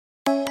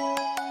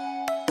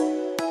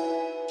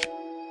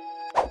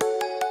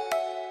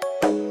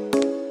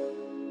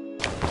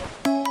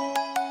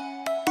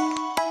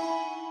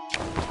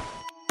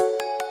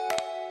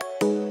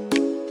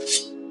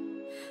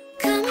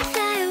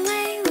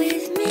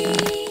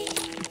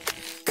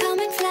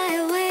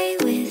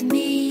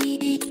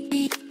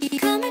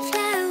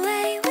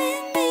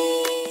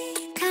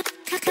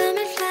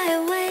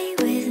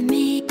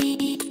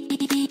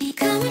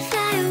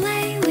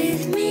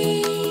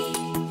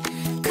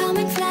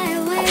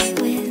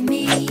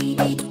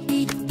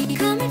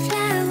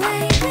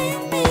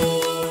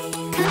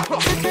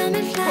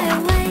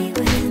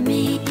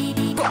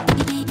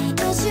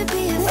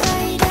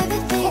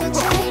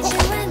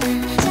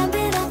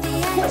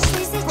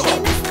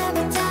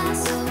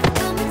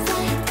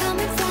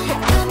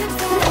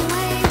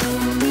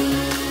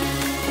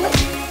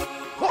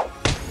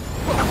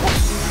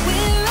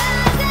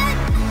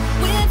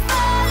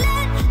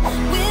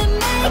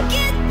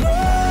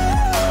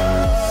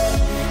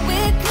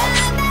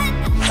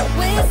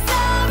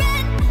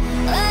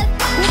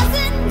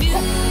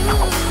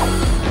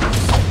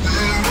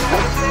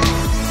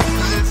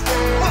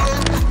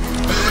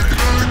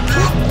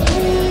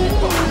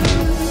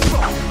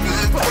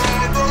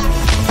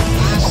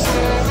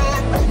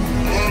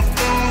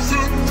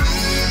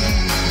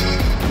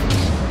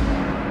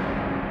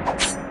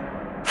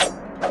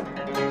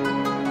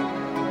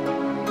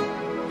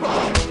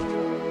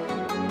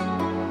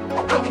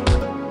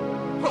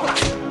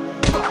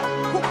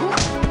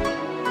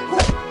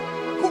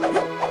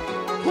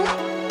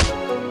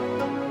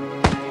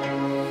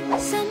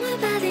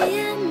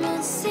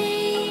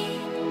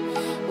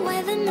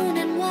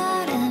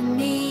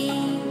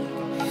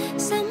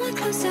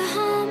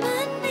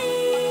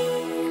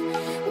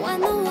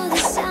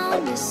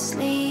to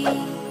sleep.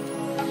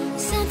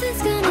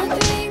 Something's gonna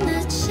bring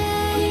the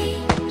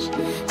change.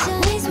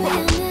 Journeys we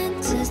are meant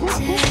to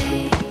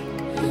take.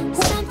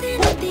 Something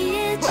at the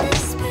edge of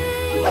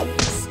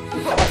space,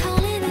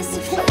 calling us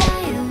to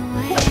fly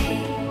away.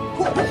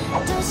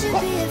 Don't you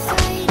be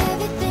afraid,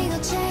 everything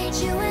will change.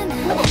 You and I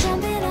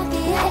jumping off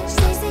the edge.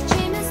 They say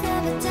dreamers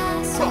never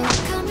die, so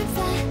come and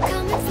fly,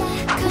 come and fly,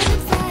 come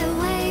and fly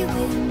away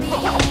with me.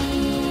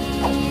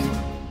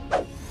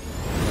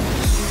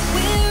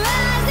 We're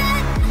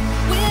rising,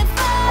 we're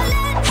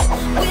falling,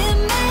 we're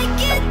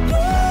making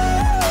through.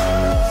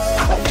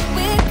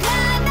 We're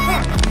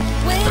climbing,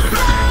 we're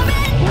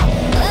soaring,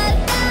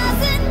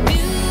 1,000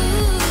 views.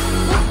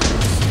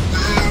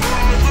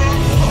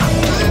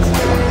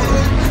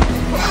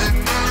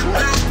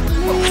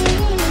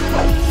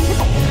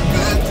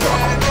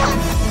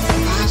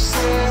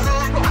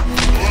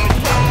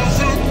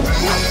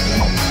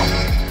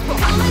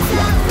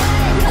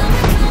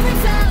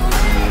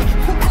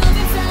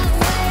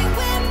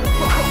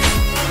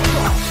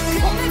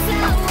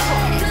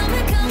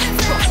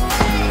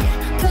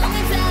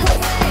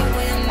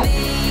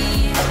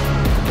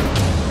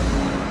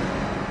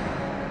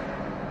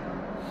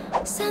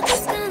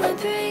 Something's gonna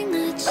bring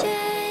the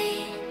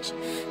change.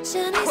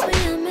 Journeys we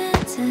are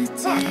meant to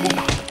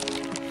take.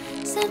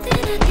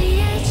 Something at the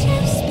edge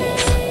of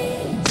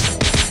space,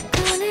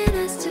 calling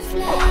us to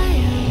fly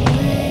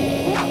away.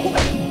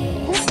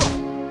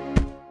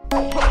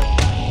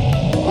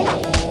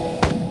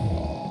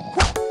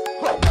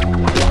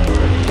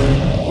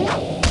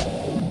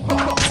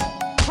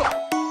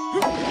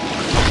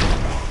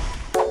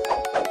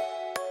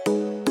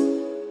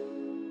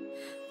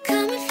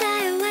 Come and fly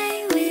away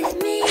with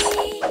me.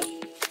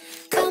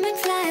 Come and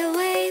fly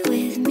away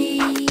with me.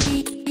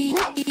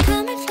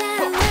 Come and fly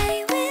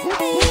away with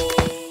me.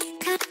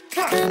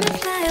 Come and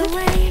fly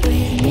away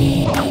with me.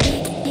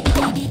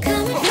 Come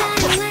and fly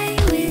away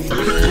with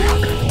me.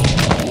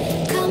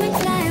 Come and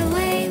fly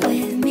away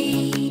with me.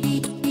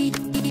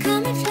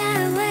 Come and fly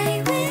away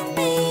with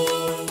me.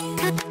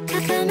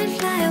 Come and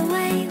fly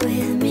away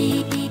with me.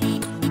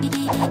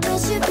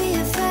 Don't you be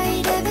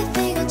afraid,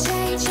 everything will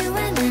change. You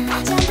and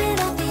I jumping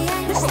off the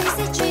edge. They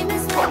say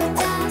dreamers never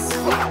die, so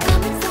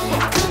come and fly,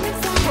 come and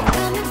fly,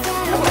 come and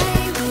fly away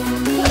with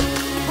me.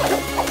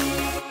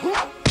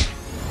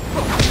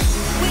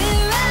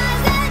 We're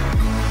rising,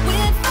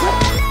 we're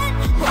falling,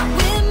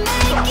 we're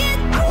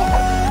making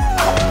through.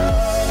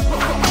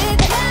 We're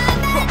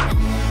climbing,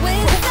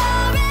 we're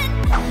soaring,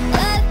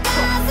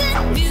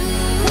 1,000 views.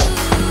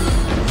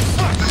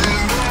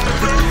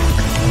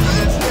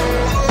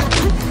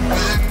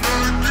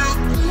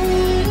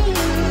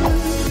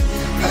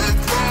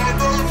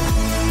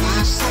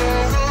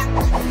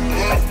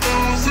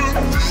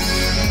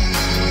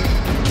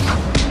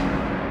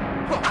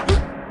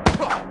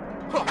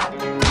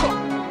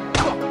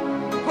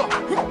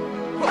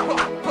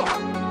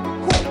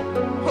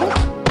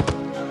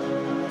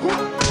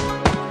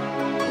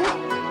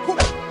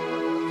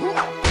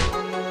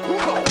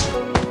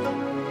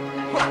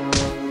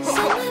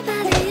 Somewhere by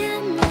the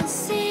emerald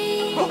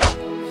sea,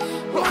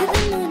 where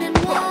the moon and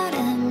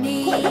water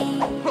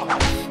meet.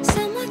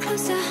 Somewhere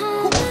close to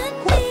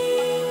harmony,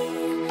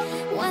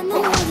 when the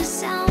world is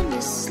sound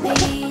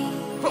asleep.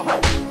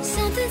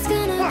 Something's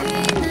gonna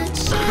bring the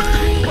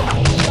change.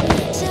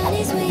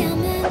 Journeys we are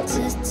meant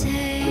to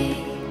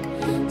take.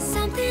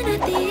 Something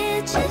at the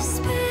edge of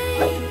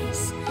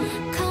space,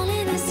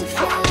 calling us to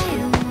fly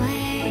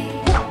away.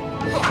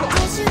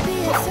 Don't you be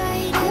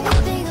afraid,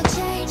 everything will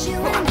change. You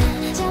and I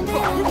jumping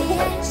on the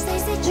edge. They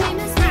say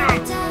dreamers never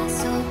die,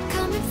 so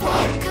come and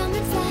fly, come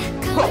and fly,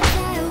 come and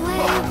fly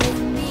away with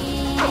me.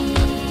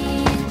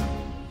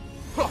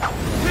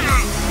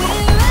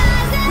 We're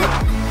rising,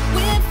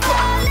 we're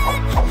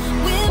falling,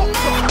 we're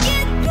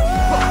making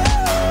through.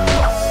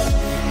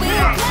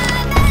 We're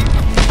climbing,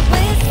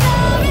 we're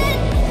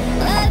soaring,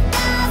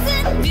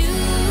 1,000 views.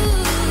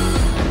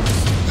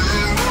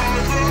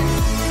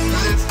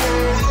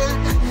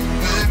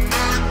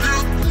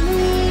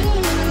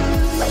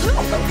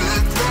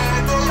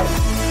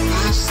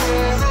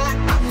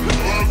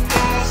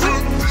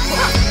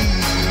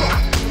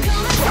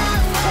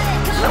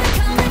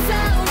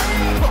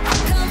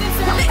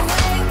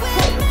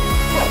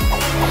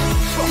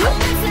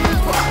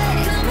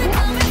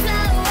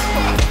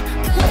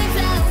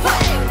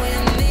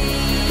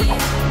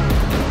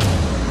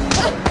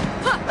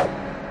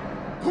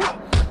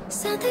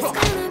 Something's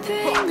gonna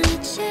bring the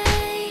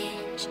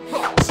change.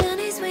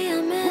 Journeys we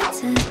are meant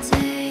to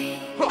take.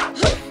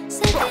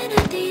 Something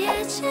at the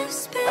edge of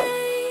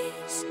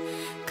space,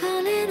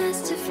 calling us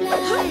to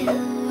fly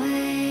away.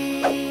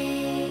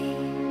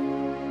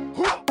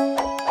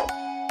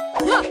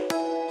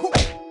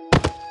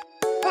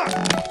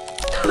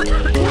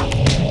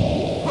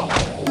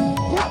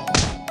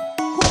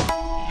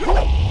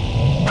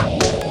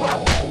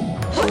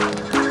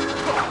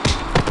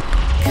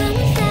 Come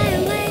and fly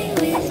away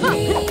with me.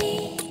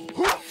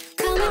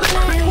 Come and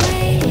fly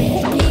away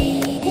with me.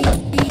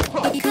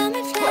 Come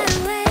and fly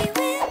away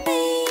with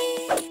me.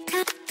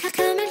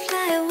 Come and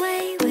fly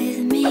away with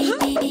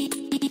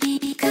me.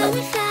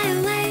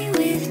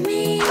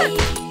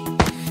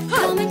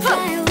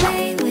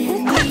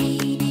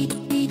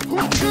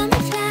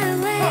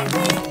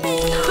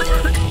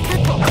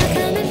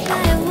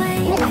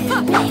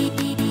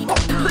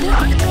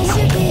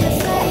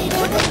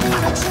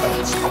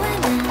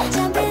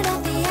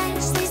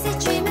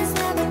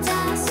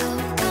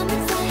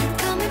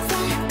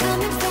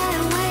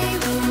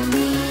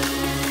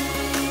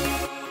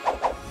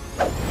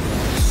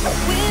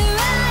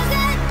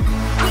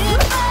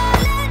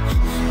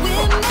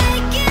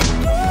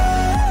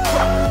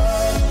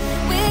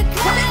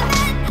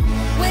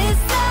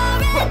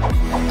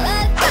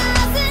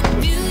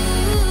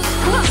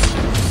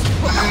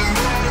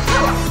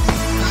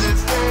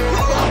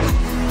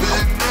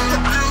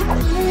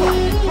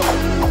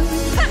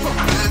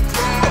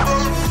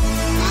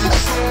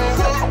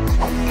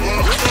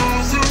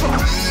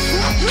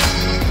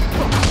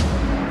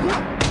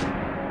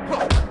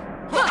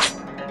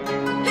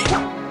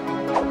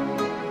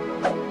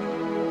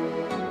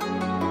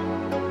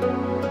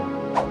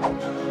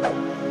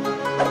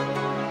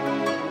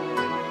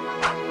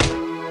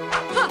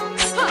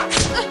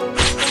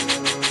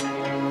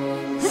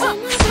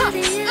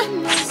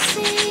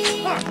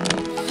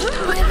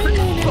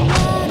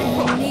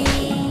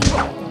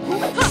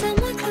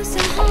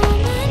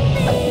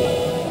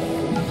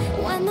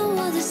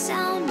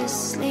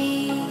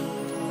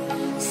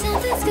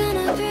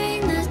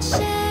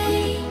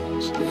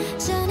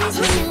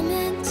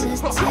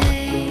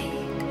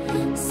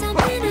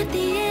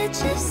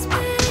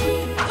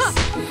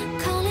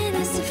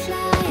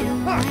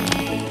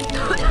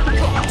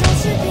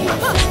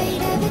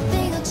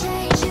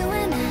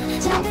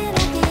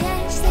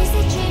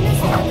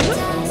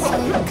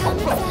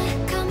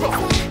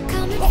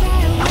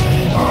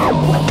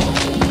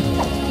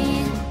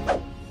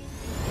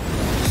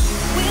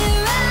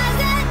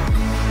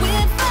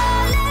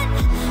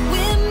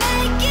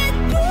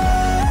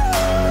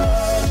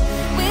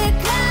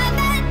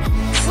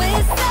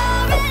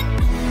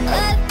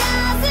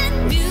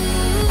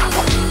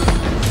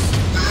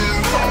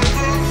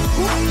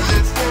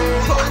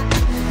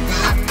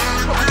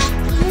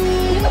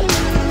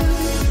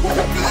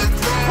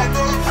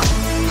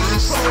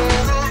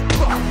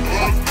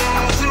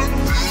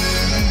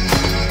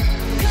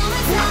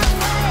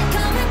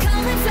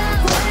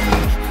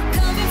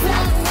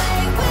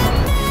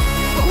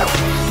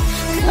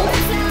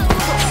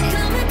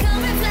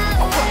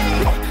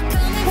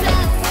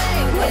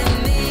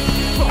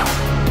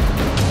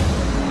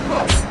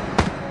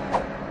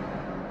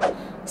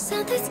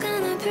 Something's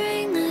gonna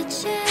bring the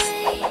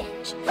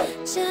change.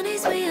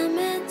 Journeys we are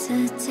meant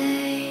to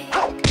take.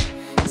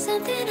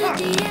 Something at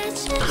the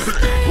edge of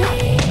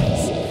space.